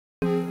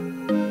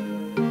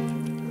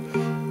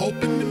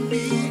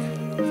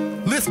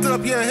Lift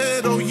up your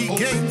head, O ye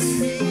gates,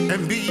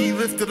 and be ye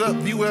lifted up,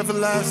 you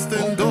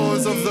everlasting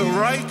doors of the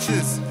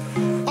righteous,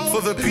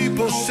 for the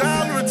people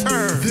shall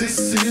return. This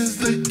is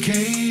the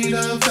gate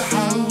of the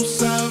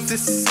house of,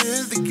 this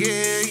is the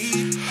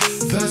gate,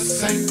 the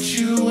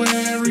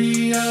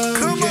sanctuary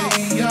of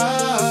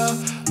Yah,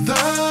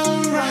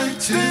 the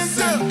righteous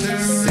enter.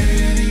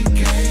 City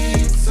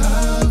gates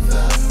of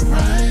the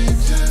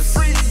righteous,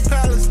 free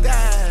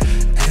Palestine,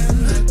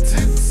 and the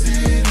 10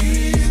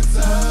 cities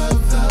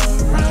of the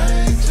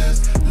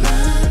righteous.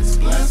 Let's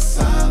bless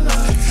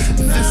Allah.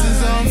 This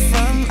is all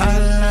from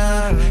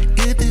Allah.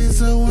 It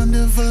is a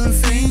wonderful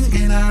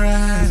thing in our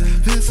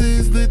eyes. This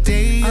is the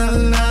day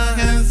Allah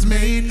has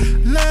made.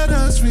 Let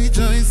us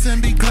rejoice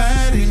and be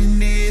glad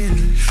in it.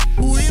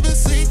 We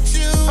beseech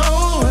you,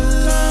 oh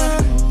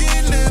Allah,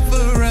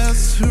 deliver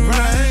us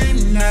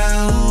right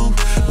now.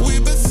 We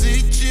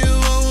beseech you,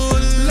 oh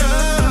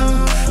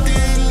Allah,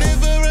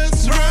 deliver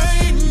us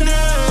right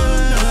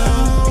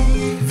now.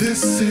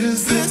 This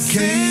is the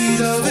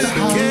gate of the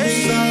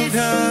house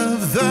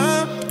of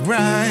the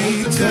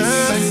righteous, the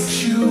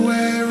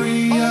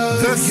sanctuary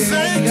of the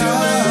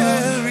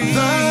sanctuary,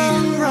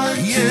 the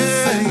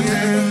righteous enter.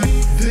 yeah.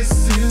 This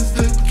is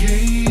the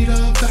gate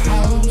of the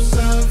house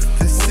of,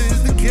 This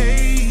is the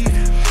gate,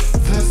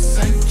 the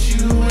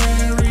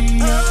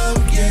sanctuary of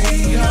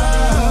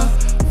Yah,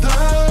 the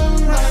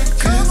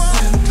righteous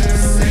enter.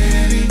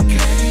 City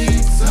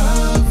gates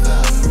of the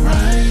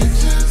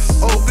righteous,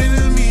 open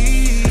to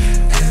me,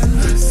 and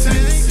the 10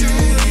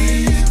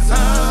 cities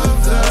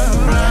of the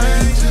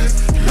righteous.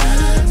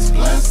 Let's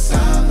bless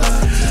Allah.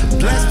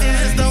 blessed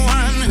is the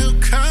one who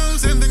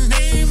comes in the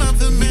name of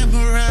the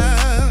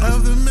Memorah,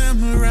 of the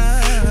Memorah.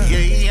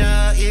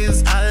 Yeah,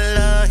 is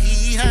Allah,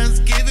 He has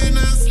given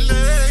us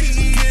light,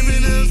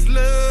 given us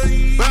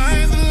light.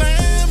 By the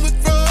Lamb with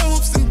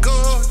robes and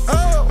gold,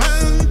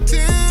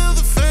 until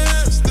the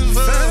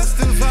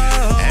festival,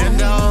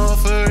 and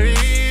offer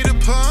it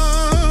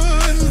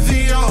upon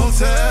the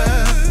altar,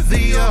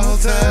 the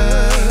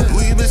altar.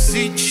 We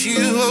beseech you,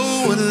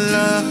 oh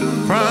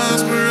Allah,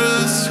 prosper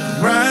us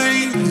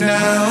right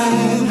now.